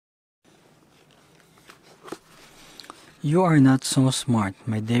You Are Not So Smart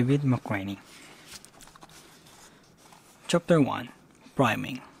by David McRaney. Chapter 1.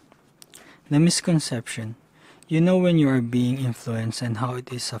 Priming. The misconception. You know when you are being influenced and how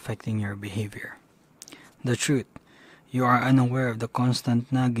it is affecting your behavior. The truth. You are unaware of the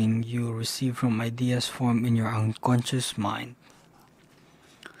constant nagging you receive from ideas formed in your unconscious mind.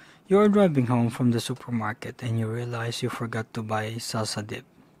 You are driving home from the supermarket and you realize you forgot to buy salsa dip,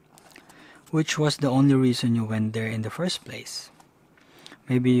 which was the only reason you went there in the first place.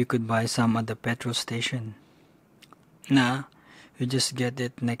 Maybe you could buy some at the petrol station. Nah, you just get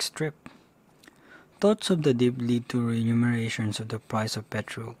it next trip. Thoughts of the dip lead to remunerations of the price of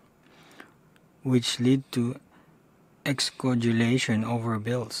petrol, which lead to excogulation over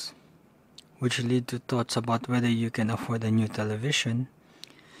bills, which lead to thoughts about whether you can afford a new television,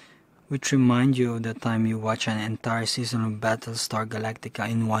 which remind you of the time you watched an entire season of Battlestar Galactica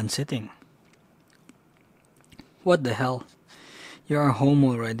in one sitting. What the hell? You are home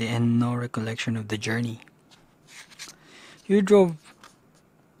already and no recollection of the journey. You drove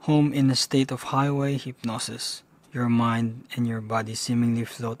home in a state of highway hypnosis. Your mind and your body seemingly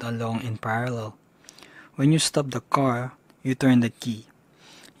float along in parallel. When you stop the car, you turn the key.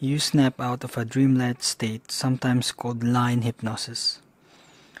 You snap out of a dreamlike state, sometimes called line hypnosis.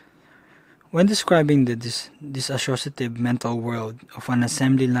 When describing the disassociative mental world of an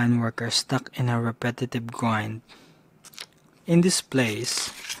assembly line worker stuck in a repetitive grind, in this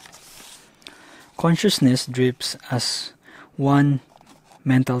place, consciousness drifts as one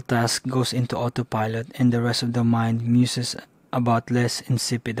mental task goes into autopilot and the rest of the mind muses about less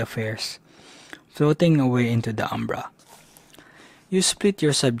insipid affairs, floating away into the umbra. You split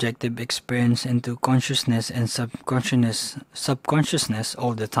your subjective experience into consciousness and subconsciousness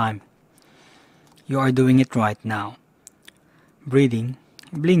all the time. You are doing it right now. Breathing,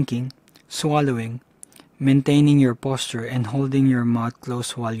 blinking, swallowing, maintaining your posture, and holding your mouth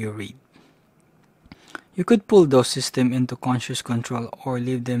closed while you read. You could pull those systems into conscious control or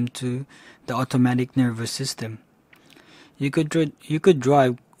leave them to the automatic nervous system. You could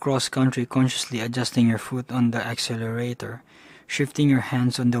drive cross-country consciously adjusting your foot on the accelerator, shifting your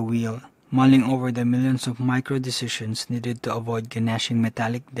hands on the wheel, mulling over the millions of micro-decisions needed to avoid ganashing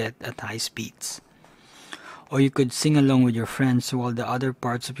metallic death at high speeds. Or you could sing along with your friends while the other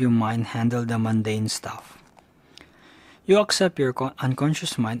parts of your mind handle the mundane stuff. You accept your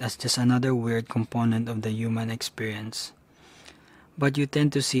unconscious mind as just another weird component of the human experience, but you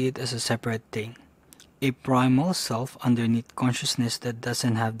tend to see it as a separate thing, a primal self underneath consciousness that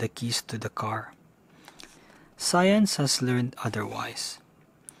doesn't have the keys to the car. Science has learned otherwise.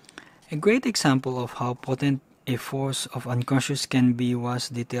 A great example of how potent a force of unconscious can be was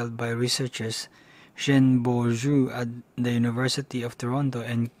detailed by researchers Jean Bourgeois at the University of Toronto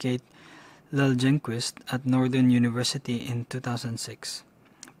and Kate Leljenquist at Northern University in 2006,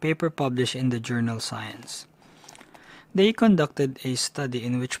 paper published in the journal Science. They conducted a study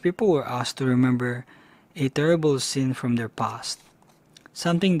in which people were asked to remember a terrible sin from their past,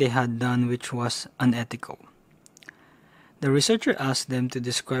 something they had done which was unethical. The researcher asked them to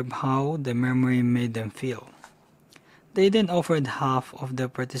describe how the memory made them feel. They then offered half of the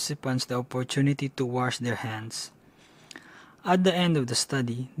participants the opportunity to wash their hands. At the end of the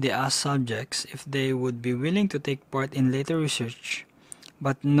study, they asked subjects if they would be willing to take part in later research,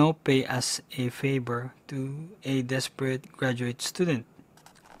 but no pay as a favor to a desperate graduate student.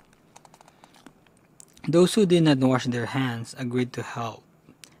 Those who did not wash their hands agreed to help,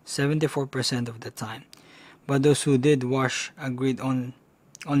 74% of the time, but those who did wash agreed on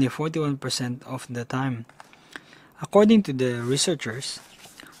only 41% of the time. According to the researchers,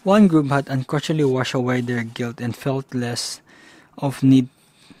 one group had unconsciously washed away their guilt and felt less of need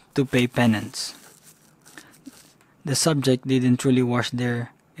to pay penance. The subject didn't truly wash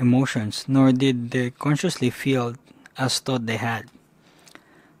their emotions, nor did they consciously feel as thought they had.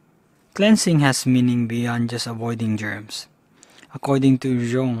 Cleansing has meaning beyond just avoiding germs. According to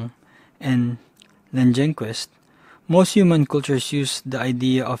Jung and Leljenquist, most human cultures use the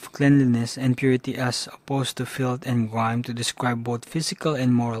idea of cleanliness and purity as opposed to filth and grime to describe both physical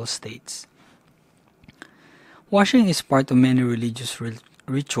and moral states. Washing is part of many religious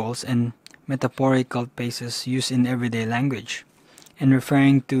rituals and metaphorical phrases used in everyday language, and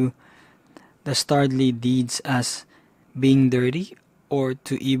referring to dastardly deeds as being dirty or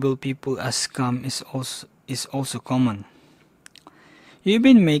to evil people as scum is also common. You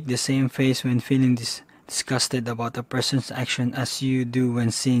even make the same face when feeling disgusted about a person's action as you do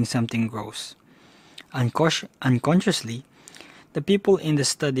when seeing something gross. Unconsciously, the people in the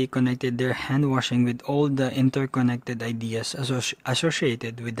study connected their hand washing with all the interconnected ideas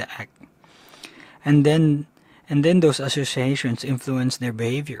associated with the act, and and then those associations influence their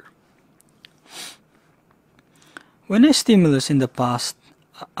behavior. When a stimulus in the past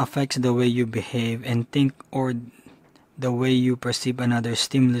affects the way you behave and think or the way you perceive another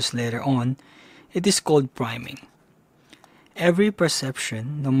stimulus later on, it is called priming. Every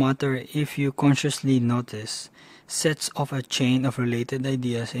perception, no matter if you consciously notice, sets off a chain of related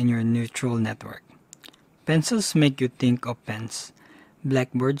ideas in your neutral network. Pencils make you think of pens.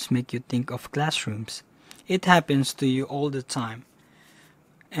 Blackboards make you think of classrooms. It happens to you all the time.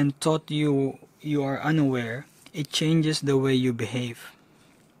 And thought you are unaware, it changes the way you behave.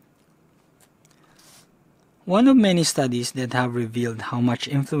 One of many studies that have revealed how much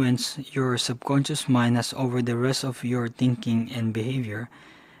influence your subconscious mind has over the rest of your thinking and behavior,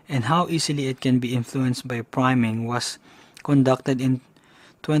 and how easily it can be influenced by priming, was conducted in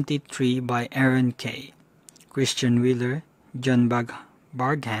 23 by Aaron Kay, Christian Wheeler, John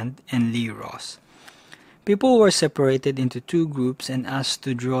Barghand, and Lee Ross. People were separated into two groups and asked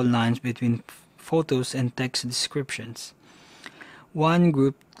to draw lines between photos and text descriptions. One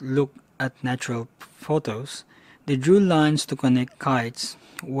group looked at natural photos. They drew lines to connect kites,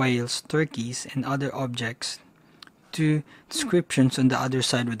 whales, turkeys, and other objects to descriptions on the other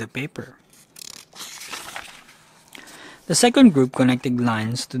side of the paper. The second group connected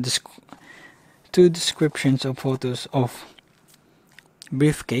lines to descriptions of photos of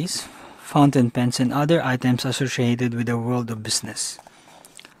briefcase, fountain pens, and other items associated with the world of business.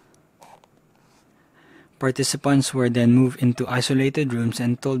 Participants were then moved into isolated rooms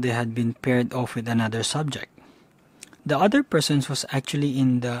and told they had been paired off with another subject. The other person was actually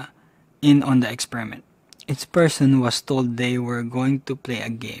in on the experiment. Each person was told they were going to play a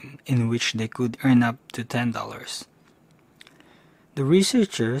game in which they could earn up to $10. The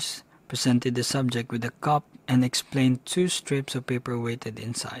researchers presented the subject with a cup and explained two strips of paper weighted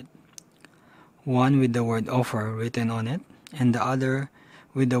inside, one with the word offer written on it and the other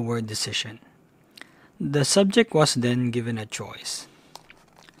with the word decision. The subject was then given a choice.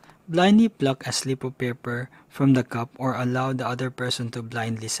 Blindly pluck a slip of paper from the cup or allow the other person to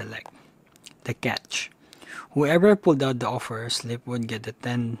blindly select. The catch: whoever pulled out the offer slip would get the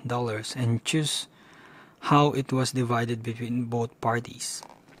 $10 and choose how it was divided between both parties.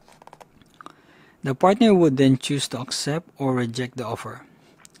 The partner would then choose to accept or reject the offer.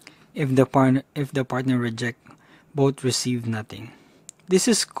 If the partner rejects, both receive nothing. This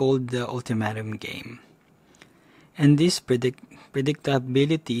is called the ultimatum game. And this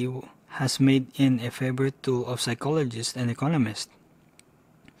predictability has made it a favorite tool of psychologists and economists.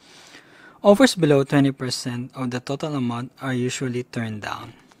 Offers below 20% of the total amount are usually turned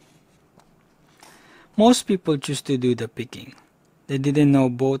down. Most people choose to do the picking. They didn't know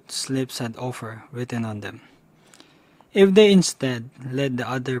both slips had offer written on them. If they instead let the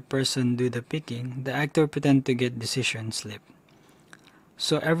other person do the picking, the actor pretended to get decision slip.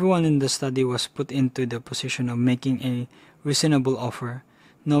 So everyone in the study was put into the position of making a reasonable offer,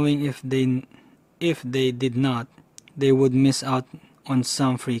 knowing if they did not, they would miss out on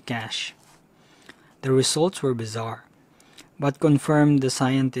some free cash. The results were bizarre, but confirmed the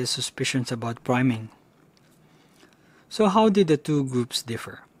scientists' suspicions about priming. So how did the two groups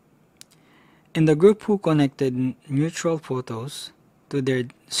differ? In the group who connected neutral photos to their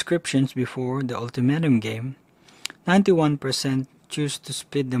descriptions before the ultimatum game, 91% choose to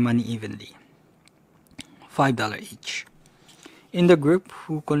split the money evenly, $5 each. In the group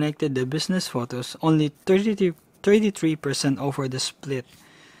who connected the business photos, only 33% offered to split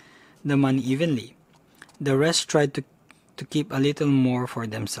the money evenly. The rest tried to keep a little more for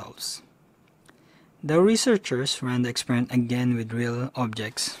themselves. The researchers ran the experiment again with real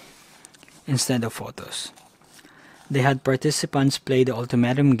objects instead of photos. They had participants play the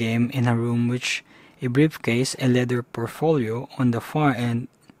ultimatum game in a room with a briefcase, a leather portfolio on the far end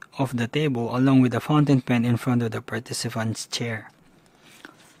of the table, along with a fountain pen in front of the participant's chair.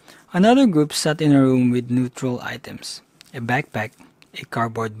 Another group sat in a room with neutral items, a backpack, a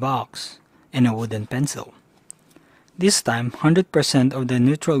cardboard box, and a wooden pencil. This time, 100% of the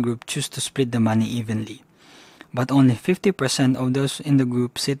neutral group chose to split the money evenly, but only 50% of those in the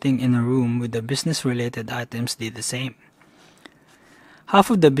group sitting in a room with the business-related items did the same. Half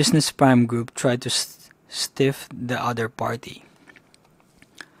of the business prime group tried to stiff the other party.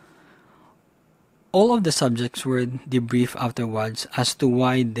 All of the subjects were debriefed afterwards as to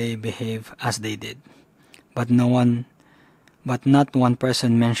why they behaved as they did, but not one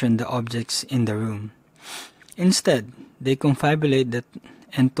person mentioned the objects in the room. Instead, they confabulated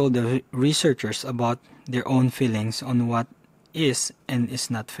and told the researchers about their own feelings on what is and is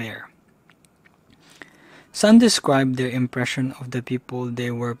not fair. Some described their impression of the people they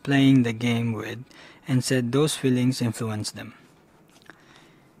were playing the game with and said those feelings influenced them.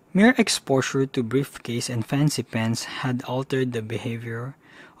 Mere exposure to briefcase and fancy pens had altered the behavior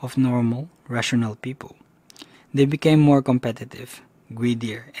of normal, rational people. They became more competitive,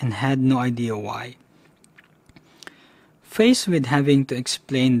 greedier, and had no idea why. Faced with having to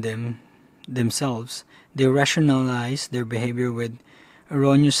explain themselves, they rationalized their behavior with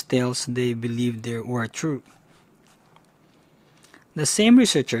erroneous tales they believed were true. The same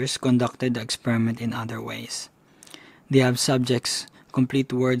researchers conducted the experiment in other ways. They have subjects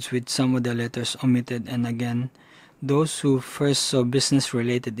complete words with some of the letters omitted, and again, those who first saw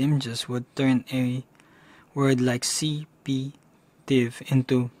business-related images would turn a word like CP-tive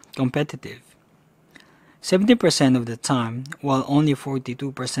into competitive. 70% of the time, while only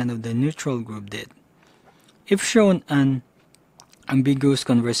 42% of the neutral group did. If shown an ambiguous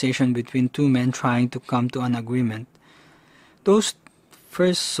conversation between two men trying to come to an agreement, those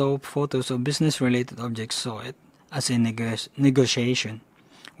first saw photos of business-related objects saw it as a negotiation,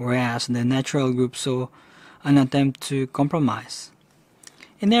 whereas the natural group saw an attempt to compromise.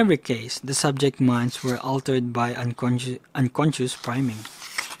 In every case, the subject minds were altered by unconscious priming.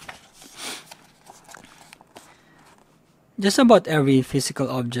 Just about every physical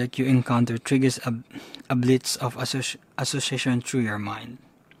object you encounter triggers a blitz of association through your mind.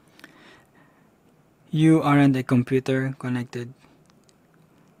 You aren't a computer connected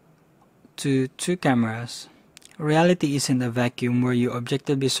to two cameras. Reality isn't a vacuum where you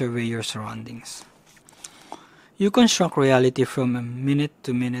objectively survey your surroundings. You construct reality from minute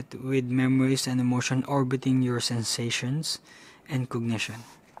to minute with memories and emotion orbiting your sensations and cognition.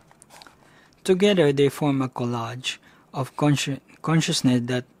 Together, they form a collage of consciousness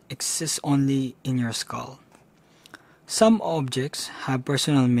that exists only in your skull. Some objects have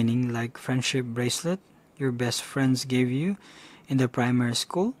personal meaning, like friendship bracelet your best friends gave you in the primary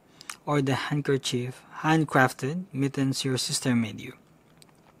school, or the handcrafted mittens your sister made you.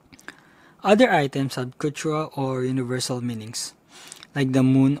 Other items have cultural or universal meanings, like the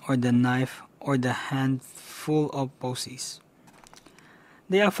moon or the knife or the hand full of posies.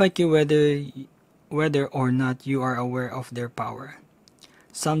 They affect you whether or not you are aware of their power,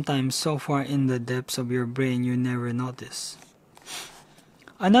 sometimes so far in the depths of your brain you never notice.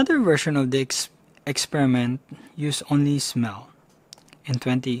 Another version of the experiment used only smell. In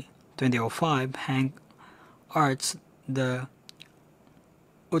 2005, Hank Arts, the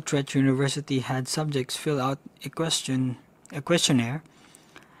Utrecht University, had subjects fill out a questionnaire.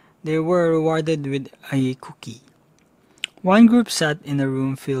 They were rewarded with a cookie. One group sat in a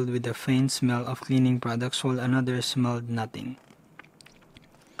room filled with the faint smell of cleaning products while another smelled nothing.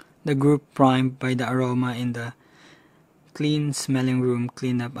 The group primed by the aroma in the clean-smelling room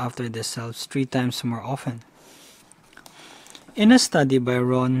cleaned up after themselves 3 times more often. In a study by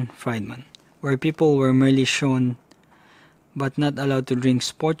Ron Friedman, where people were merely shown but not allowed to drink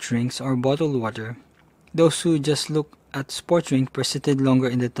sport drinks or bottled water, those who just looked at sport drinks persisted longer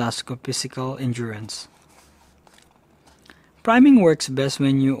in the task of physical endurance. Priming works best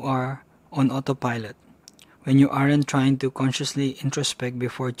when you are on autopilot, when you aren't trying to consciously introspect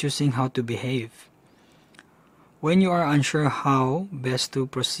before choosing how to behave. When you are unsure how best to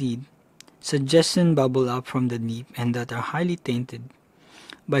proceed, suggestions bubble up from the deep and that are highly tainted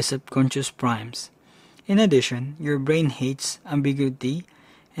by subconscious primes. In addition, your brain hates ambiguity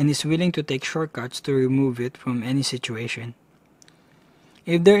and is willing to take shortcuts to remove it from any situation.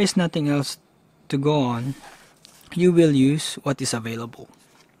 If there is nothing else to go on, you will use what is available.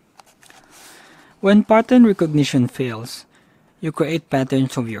 When pattern recognition fails, you create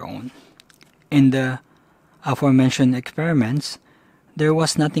patterns of your own. In the aforementioned experiments, there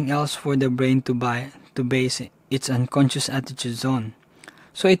was nothing else for the brain to base its unconscious attitudes on,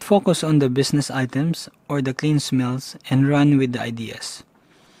 so it focused on the business items or the clean smells and ran with the ideas.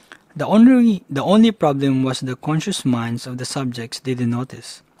 The only problem was the conscious minds of the subjects didn't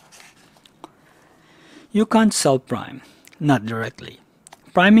notice. You can't self-prime, not directly.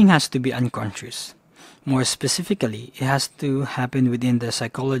 Priming has to be unconscious. More specifically, it has to happen within the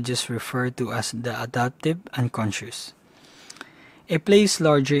psychologists refer to as the adaptive unconscious, a place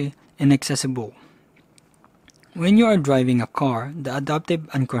largely inaccessible. When you are driving a car, the adaptive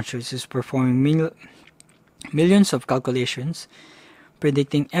unconscious is performing millions of calculations,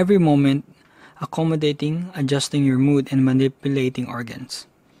 predicting every moment, accommodating, adjusting your mood, and manipulating organs.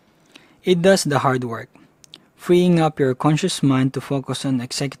 It does the hard work, freeing up your conscious mind to focus on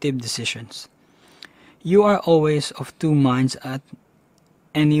executive decisions. You are always of 2 minds at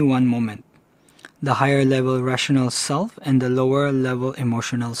any one moment, the higher level rational self and the lower level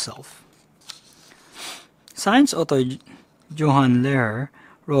emotional self. Science author Johann Lehrer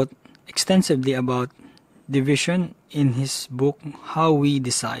wrote extensively about division in his book How We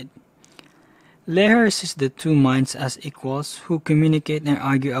Decide. Lehrer sees the two minds as equals who communicate and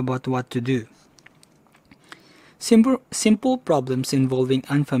argue about what to do. Simple problems involving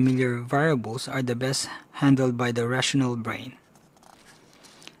unfamiliar variables are the best handled by the rational brain.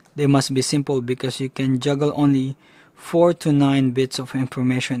 They must be simple because you can juggle only 4 to 9 bits of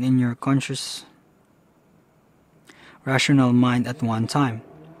information in your conscious rational mind at one time.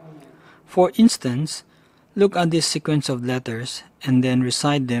 For instance, look at this sequence of letters and then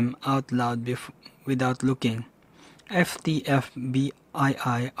recite them out loud without looking.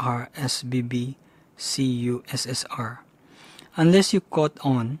 FTFBIIRSBBCUSSR. Unless you caught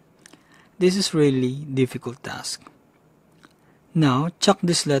on, this is really difficult task. Now, chuck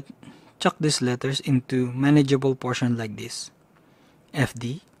these letters into manageable portions like this.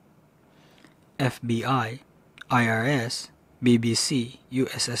 FD, FBI, IRS, BBC,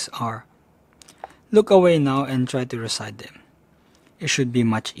 USSR. Look away now and try to recite them. It should be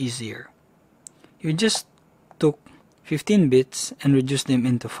much easier. You just took 15 bits and reduced them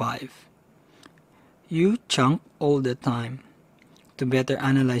into 5. You chunk all the time to better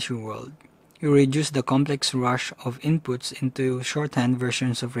analyze your world. You reduce the complex rush of inputs into shorthand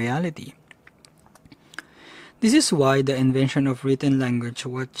versions of reality. This is why the invention of written language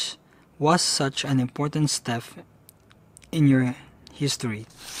was such an important step in your history.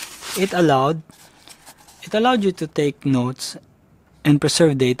 It allowed you to take notes and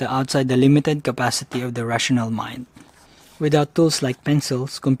preserve data outside the limited capacity of the rational mind. Without tools like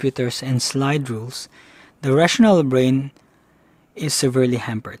pencils, computers, and slide rules, the rational brain is severely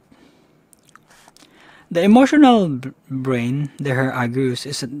hampered. The emotional brain, Lehrer argues,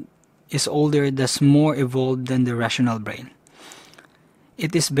 is older, thus more evolved than the rational brain.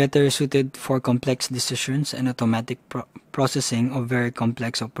 It is better suited for complex decisions and automatic processing of very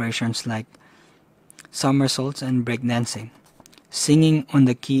complex operations like somersaults and breakdancing, singing on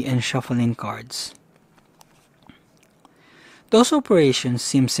the key and shuffling cards. Those operations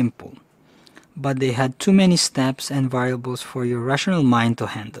seem simple, but they had too many steps and variables for your rational mind to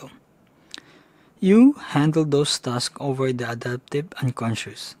handle. You handle those tasks over the adaptive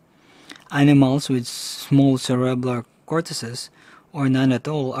unconscious. Animals with small cerebral cortices, or none at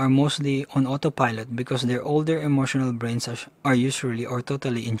all, are mostly on autopilot because their older emotional brains are usually or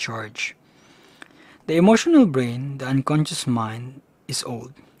totally in charge. The emotional brain, the unconscious mind, is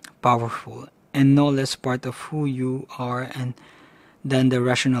old, powerful, and no less part of who you are than the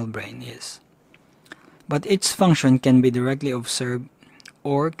rational brain is. But its function can be directly observed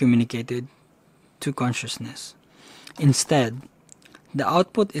or communicated to consciousness. Instead, the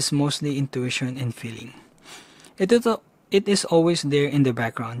output is mostly intuition and feeling. It is always there in the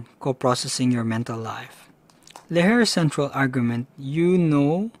background, co-processing your mental life. Lehrer's central argument, you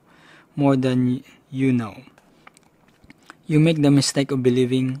know more than you know. You make the mistake of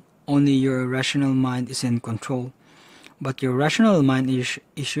believing only your rational mind is in control, but your rational mind is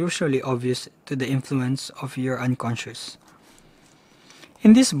usually obvious to the influence of your unconscious.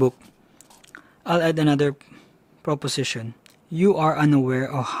 In this book, I'll add another proposition. You are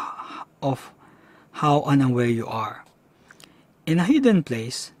unaware of how unaware you are. In a hidden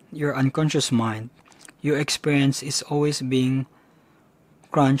place, your unconscious mind, your experience is always being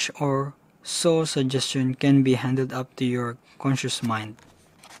crunched, or so suggestion can be handed up to your conscious mind.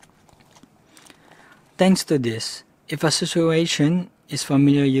 Thanks to this, if a situation is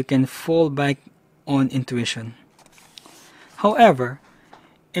familiar, you can fall back on intuition. However,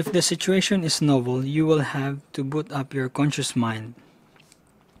 if the situation is novel, you will have to boot up your conscious mind.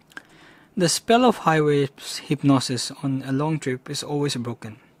 The spell of highway hypnosis on a long trip is always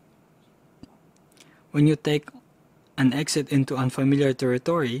broken. When you take an exit into unfamiliar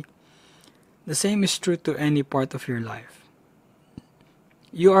territory, the same is true to any part of your life.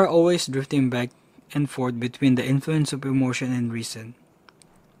 You are always drifting back and forth between the influence of emotion and reason,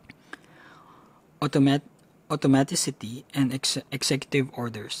 automaticity, and executive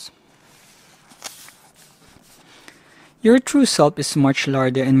orders. Your true self is much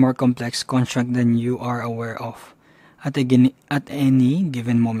larger and more complex construct than you are aware of at any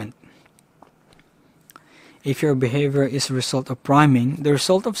given moment. If your behavior is a result of priming, the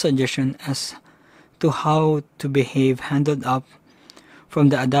result of suggestion as to how to behave handed up from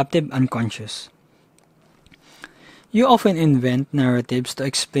the adaptive unconscious. You often invent narratives to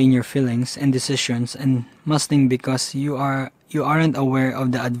explain your feelings and decisions and musing because you aren't aware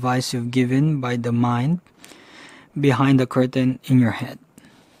of the advice you've given by the mind behind the curtain in your head.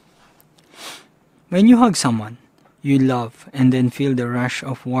 When you hug someone you love and then feel the rush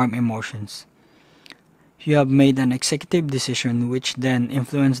of warm emotions, You have made an executive decision which then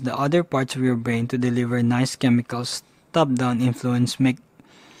influenced the other parts of your brain to deliver nice chemicals. Top-down influence make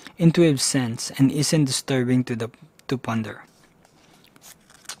intuitive sense and isn't disturbing to ponder.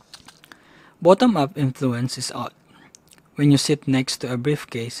 Bottom-up influence is odd. When you sit next to a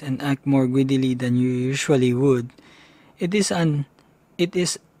briefcase and act more greedily than you usually would, it is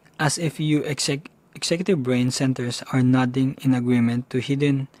as if your executive brain centers are nodding in agreement to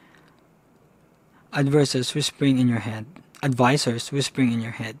hidden advisors whispering in your head.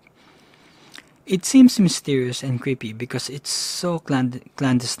 It seems mysterious and creepy because it's so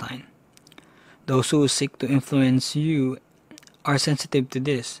clandestine. Those who seek to influence you are sensitive to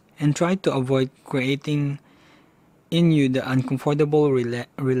this and try to avoid creating in you the uncomfortable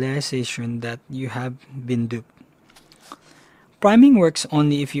realization that you have been duped. Priming works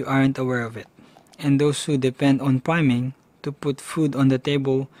only if you aren't aware of it, and those who depend on priming to put food on the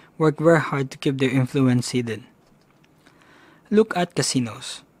table work very hard to keep their influence hidden. Look at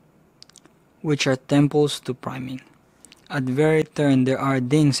casinos, which are temples to priming. At every turn there are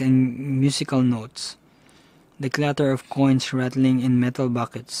dings and musical notes, the clatter of coins rattling in metal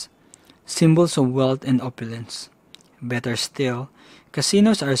buckets, symbols of wealth and opulence. Better still,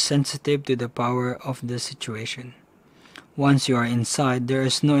 casinos are sensitive to the power of the situation. Once you are inside, there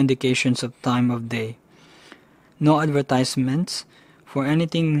is no indications of time of day, no advertisements for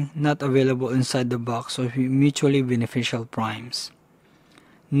anything not available inside the box of mutually beneficial primes.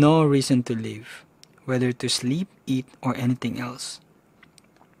 No reason to live, whether to sleep, eat, or anything else.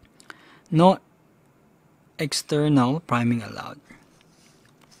 No external priming allowed.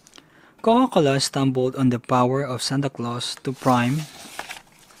 Coca-Cola stumbled on the power of Santa Claus to prime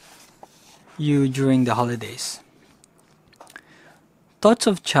you during the holidays. Thoughts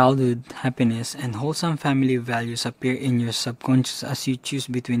of childhood happiness and wholesome family values appear in your subconscious as you choose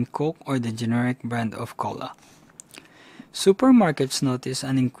between Coke or the generic brand of cola. Supermarkets notice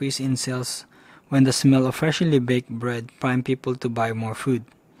an increase in sales when the smell of freshly baked bread primes people to buy more food.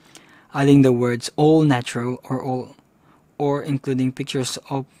 Adding the words all natural or including pictures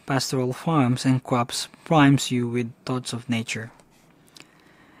of pastoral farms and crops primes you with thoughts of nature.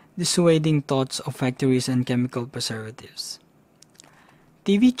 Dissuading thoughts of factories and chemical preservatives.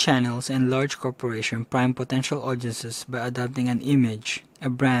 TV channels and large corporations prime potential audiences by adopting an image, a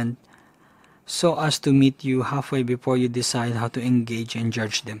brand, so as to meet you halfway before you decide how to engage and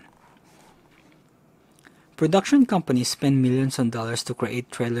judge them. Production companies spend millions of dollars to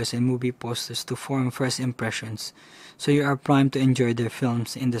create trailers and movie posters to form first impressions, so you are primed to enjoy their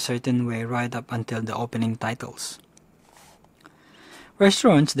films in a certain way right up until the opening titles.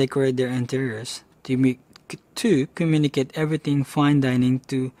 Restaurants decorate their interiors to communicate everything fine dining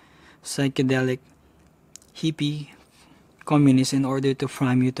to psychedelic hippie communists in order to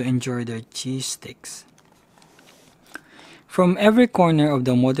prime you to enjoy their cheese sticks. From every corner of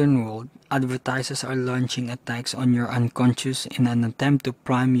the modern world, advertisers are launching attacks on your unconscious in an attempt to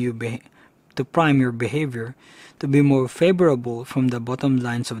prime your behavior to be more favorable from the bottom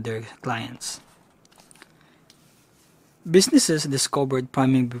lines of their clients. Businesses discovered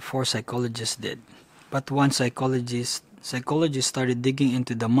priming before psychologists did, but once psychologists started digging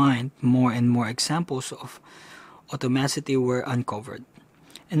into the mind, more and more examples of automaticity were uncovered.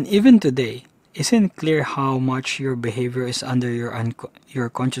 And even today, isn't clear how much your behavior is under your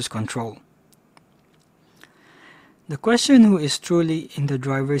conscious control. The question who is truly in the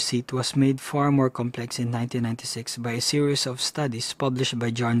driver's seat was made far more complex in 1996 by a series of studies published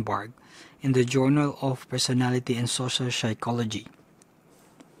by John Bargh in the Journal of Personality and Social Psychology.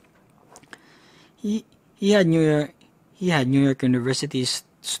 He had New York University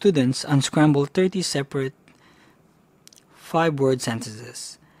students unscramble 30 separate 5-word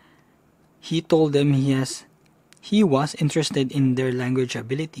sentences. He told them he was interested in their language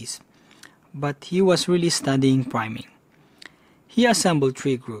abilities, but he was really studying priming. He assembled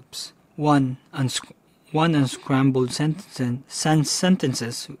 3 groups. One unscrambled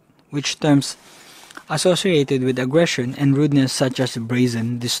sentences, which terms associated with aggression and rudeness such as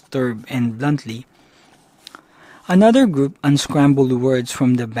brazen, disturb, and bluntly. Another group unscrambled words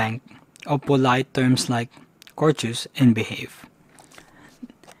from the bank of polite terms like courteous and behave.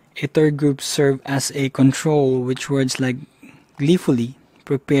 A third group served as a control, which words like gleefully,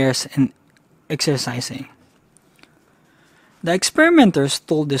 prepares, and exercising. The experimenters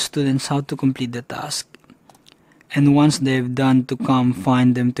told the students how to complete the task, and once they've done to come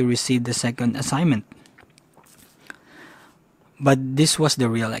find them to receive the second assignment. But this was the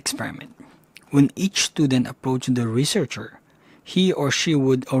real experiment. When each student approached the researcher, he or she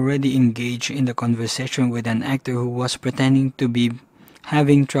would already engage in the conversation with an actor who was pretending to be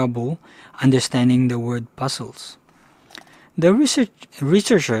having trouble understanding the word puzzles. The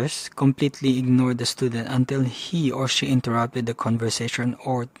researchers completely ignored the student until he or she interrupted the conversation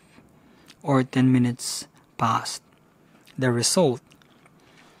or 10 minutes passed. The result: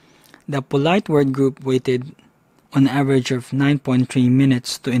 the polite word group waited on average of 9.3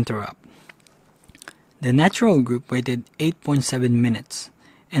 minutes to interrupt. The natural group waited 8.7 minutes,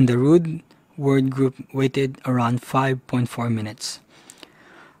 and the rude word group waited around 5.4 minutes.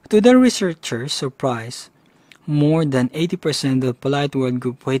 To the researchers' surprise, more than 80% of the polite word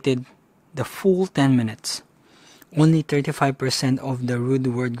group waited the full 10 minutes. Only 35% of the rude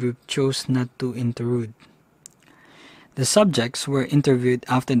word group chose not to intrude. The subjects were interviewed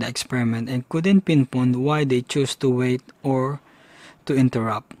after the experiment and couldn't pinpoint why they chose to wait or to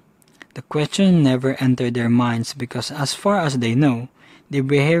interrupt. The question never entered their minds because, as far as they know, their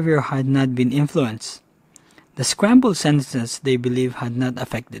behavior had not been influenced. The scrambled sentences they believe had not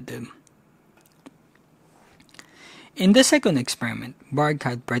affected them. In the second experiment, Barg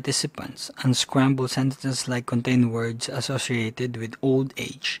had participants unscramble sentences like contain words associated with old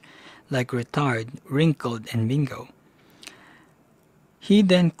age, like retard, wrinkled, and bingo. He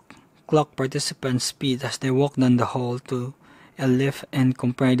then clocked participants' speed as they walked down the hall to a lift and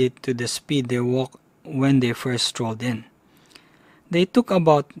compared it to the speed they walked when they first strolled in. They took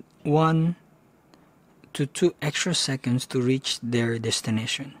about 1 to 2 extra seconds to reach their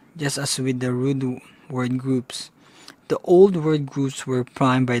destination. Just as with the rude word groups, the old word groups were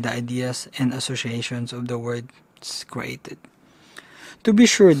primed by the ideas and associations of the words created. To be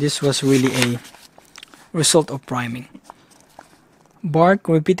sure, this was really a result of priming. Bark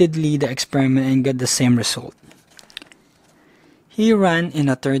repeatedly the experiment and got the same result. He ran in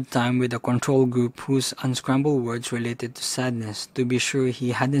a third time with a control group whose unscrambled words related to sadness to be sure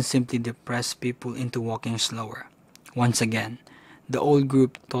he hadn't simply depressed people into walking slower. Once again, the old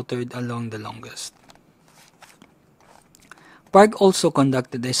group tottered along the longest. Bark also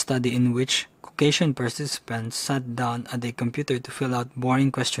conducted a study in which Caucasian participants sat down at a computer to fill out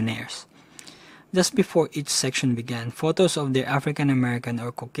boring questionnaires. Just before each section began, photos of their African American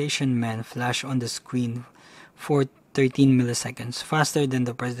or Caucasian men flashed on the screen for 13 milliseconds, faster than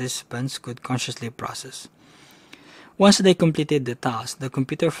the participants could consciously process. Once they completed the task, the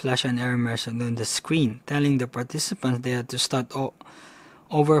computer flashed an error message on the screen, telling the participants they had to start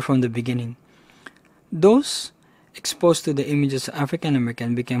over from the beginning. Those exposed to the images of African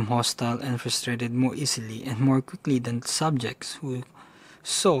American became hostile and frustrated more easily and more quickly than subjects who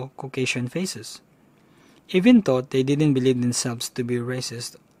saw Caucasian faces, even though they didn't believe themselves to be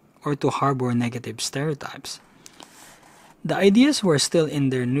racist or to harbor negative stereotypes. The ideas were still in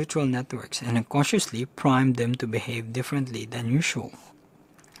their neutral networks and unconsciously primed them to behave differently than usual.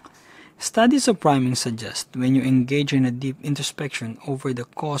 Studies of priming suggest when you engage in a deep introspection over the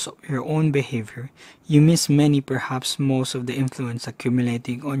cause of your own behavior, you miss many, perhaps most of the influence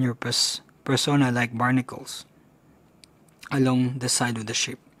accumulating on your persona like barnacles along the side of the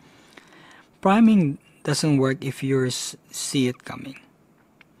ship. Priming doesn't work if you see it coming,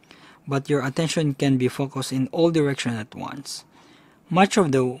 but your attention can be focused in all directions at once. Much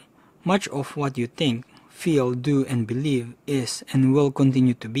of what you think, feel, do, and believe is and will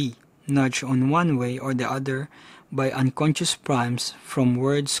continue to be nudged on one way or the other by unconscious primes from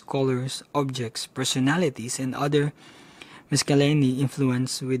words, colors, objects, personalities, and other miscellany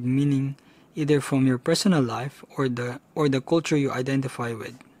influence with meaning either from your personal life or the culture you identify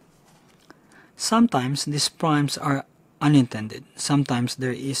with. Sometimes these primes are unintended. Sometimes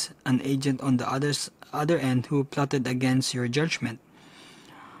there is an agent on the other end who plotted against your judgment.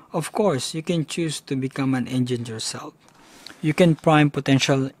 Of course, you can choose to become an agent yourself. You can prime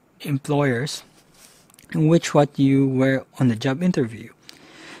potential employers in which what you wear on the job interview.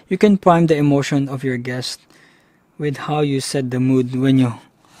 You can prime the emotion of your guest with how you set the mood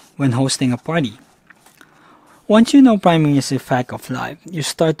when hosting a party. Once you know priming is a fact of life, you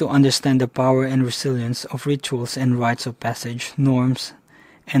start to understand the power and resilience of rituals and rites of passage, norms,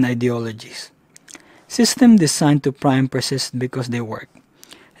 and ideologies. Systems designed to prime persist because they work.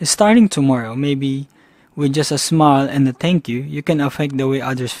 Starting tomorrow, maybe with just a smile and a thank you, you can affect the way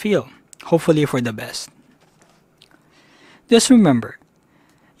others feel, hopefully for the best. Just remember,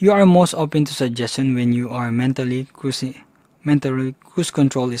 you are most open to suggestion when you are mentally cruise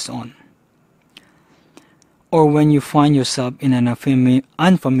control is on, or when you find yourself in an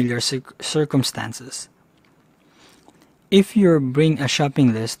unfamiliar circumstances. If you bring a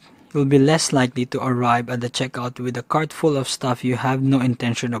shopping list, you'll be less likely to arrive at the checkout with a cart full of stuff you have no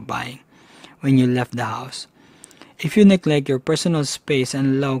intention of buying when you left the house. If you neglect your personal space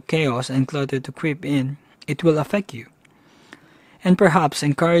and allow chaos and clutter to creep in, it will affect you. and perhaps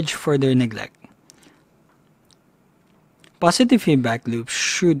encourage further neglect. Positive feedback loops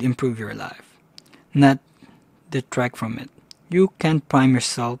should improve your life, not detract from it. You can't prime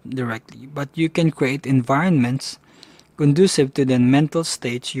yourself directly, but you can create environments conducive to the mental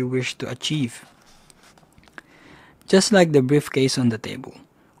states you wish to achieve. Just like the briefcase on the table,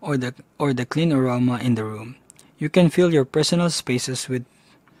 or the clean aroma in the room, you can fill your personal spaces with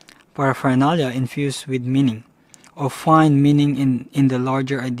paraphernalia infused with meaning, or find meaning in the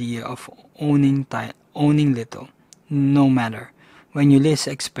larger idea of owning little, no matter when you least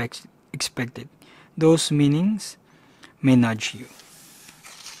expect it. Those meanings may nudge you.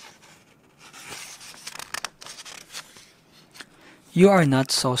 You Are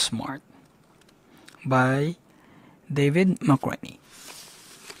Not So Smart by David McRaney.